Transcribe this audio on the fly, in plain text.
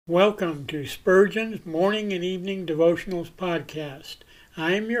Welcome to Spurgeon's Morning and Evening Devotionals Podcast.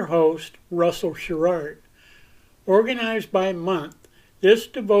 I am your host, Russell Sherrard. Organized by month, this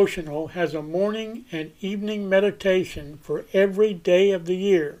devotional has a morning and evening meditation for every day of the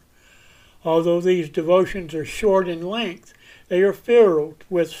year. Although these devotions are short in length, they are filled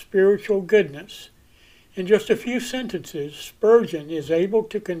with spiritual goodness. In just a few sentences, Spurgeon is able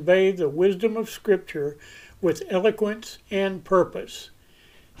to convey the wisdom of Scripture with eloquence and purpose.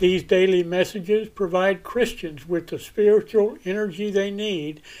 These daily messages provide Christians with the spiritual energy they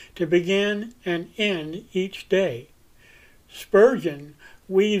need to begin and end each day. Spurgeon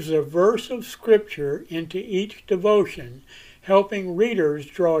weaves a verse of Scripture into each devotion, helping readers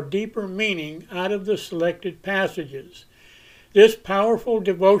draw deeper meaning out of the selected passages. This powerful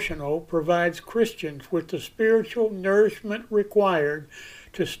devotional provides Christians with the spiritual nourishment required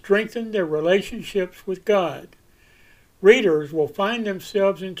to strengthen their relationships with God. Readers will find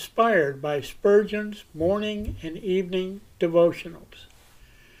themselves inspired by Spurgeon's morning and evening devotionals.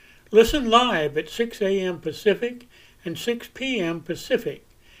 Listen live at 6 a.m. Pacific and 6 p.m. Pacific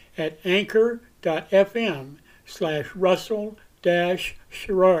at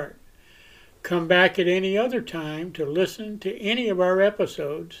anchor.fm/Russell-Sherrard. Come back at any other time to listen to any of our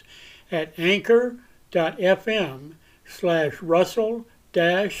episodes at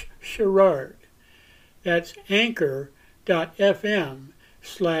anchor.fm/Russell-Sherrard. That's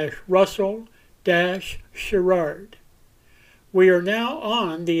anchor.fm/Russell-Sherrard. We are now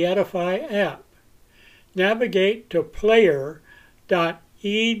on the Edify app. Navigate to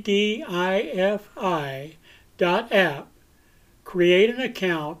player.edifi.app, create an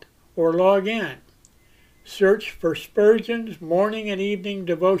account, or log in. Search for Spurgeon's Morning and Evening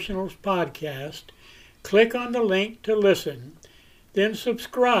Devotionals Podcast, click on the link to listen, then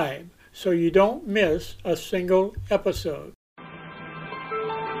subscribe so you don't miss a single episode.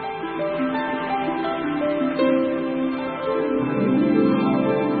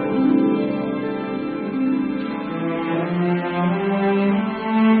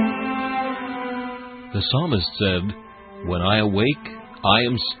 The psalmist said, "When I awake, I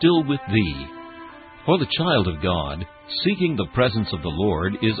am still with Thee." For the child of God, seeking the presence of the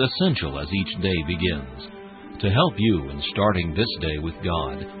Lord is essential as each day begins. To help you in starting this day with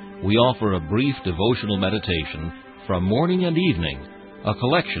God, we offer a brief devotional meditation from morning and evening, a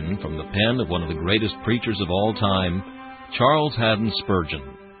collection from the pen of one of the greatest preachers of all time, Charles Haddon Spurgeon.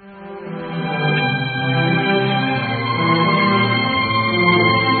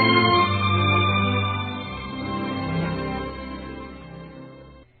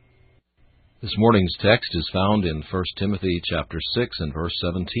 This morning's text is found in 1 Timothy chapter 6 and verse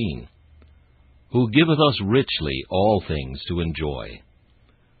 17. Who giveth us richly all things to enjoy.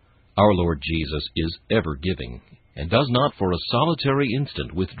 Our Lord Jesus is ever giving, and does not for a solitary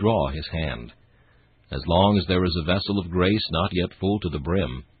instant withdraw His hand. As long as there is a vessel of grace not yet full to the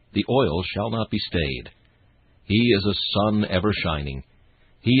brim, the oil shall not be stayed. He is a sun ever shining.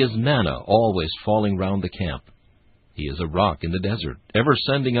 He is manna always falling round the camp. He is a rock in the desert, ever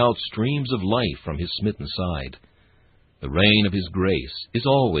sending out streams of life from His smitten side. The rain of His grace is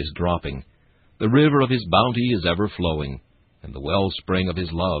always dropping. The river of His bounty is ever flowing, and the wellspring of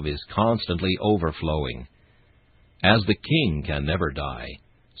His love is constantly overflowing. As the King can never die,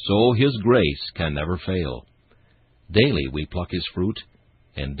 so His grace can never fail. Daily we pluck His fruit,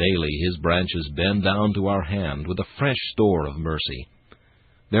 and daily His branches bend down to our hand with a fresh store of mercy.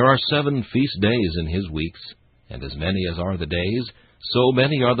 There are 7 feast days in His weeks, and as many as are the days, so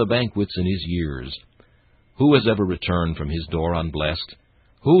many are the banquets in His years. Who has ever returned from His door unblessed?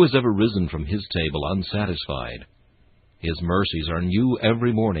 Who has ever risen from His table unsatisfied? His mercies are new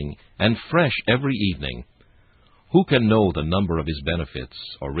every morning, and fresh every evening. Who can know the number of His benefits,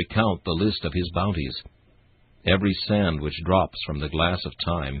 or recount the list of His bounties? Every sand which drops from the glass of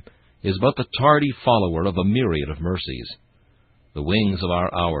time is but the tardy follower of a myriad of mercies. The wings of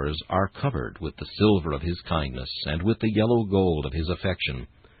our hours are covered with the silver of His kindness, and with the yellow gold of His affection.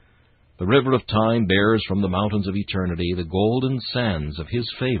 The river of time bears from the mountains of eternity the golden sands of His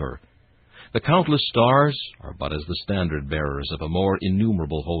favor. The countless stars are but as the standard-bearers of a more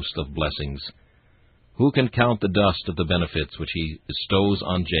innumerable host of blessings. Who can count the dust of the benefits which He bestows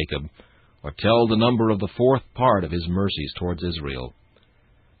on Jacob, or tell the number of the 4th part of His mercies towards Israel?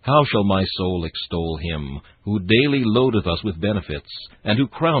 How shall my soul extol Him, who daily loadeth us with benefits, and who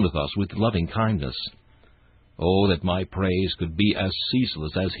crowneth us with loving kindness? Oh, that my praise could be as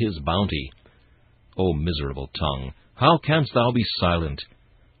ceaseless as His bounty! O miserable tongue, how canst thou be silent?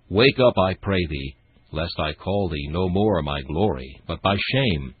 Wake up, I pray thee, lest I call thee no more my glory, but by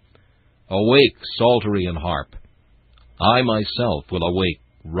shame. Awake, psaltery and harp. I myself will awake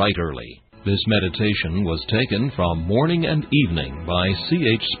right early. This meditation was taken from Morning and Evening by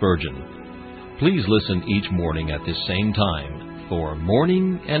C.H. Spurgeon. Please listen each morning at this same time for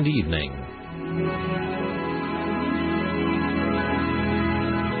Morning and Evening.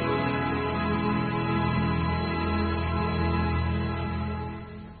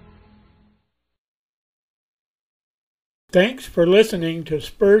 Thanks for listening to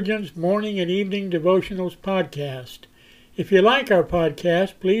Spurgeon's Morning and Evening Devotionals podcast. If you like our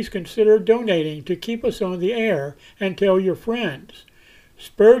podcast, please consider donating to keep us on the air and tell your friends.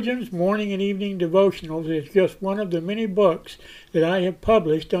 Spurgeon's Morning and Evening Devotionals is just one of the many books that I have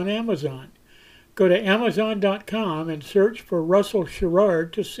published on Amazon. Go to Amazon.com and search for Russell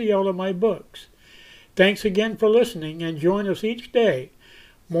Sherrard to see all of my books. Thanks again for listening, and join us each day,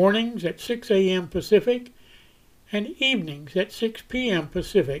 mornings at 6 a.m. Pacific and evenings at 6 p.m.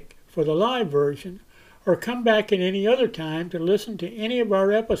 Pacific for the live version, or come back at any other time to listen to any of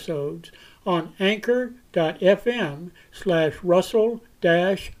our episodes on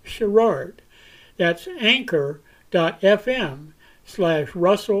anchor.fm/Russell-Sherrard. That's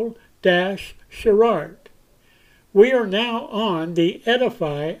anchor.fm/Russell-Sherrard. We are now on the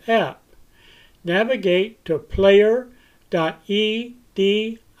Edify app. Navigate to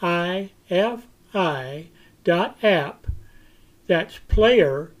player.edifi.app. That's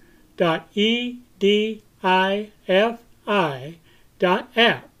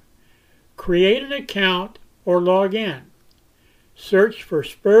player.edifi.app. Create an account or log in. Search for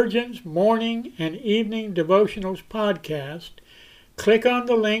Spurgeon's Morning and Evening Devotionals podcast. Click on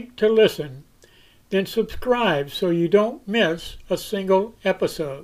the link to listen, then subscribe so you don't miss a single episode.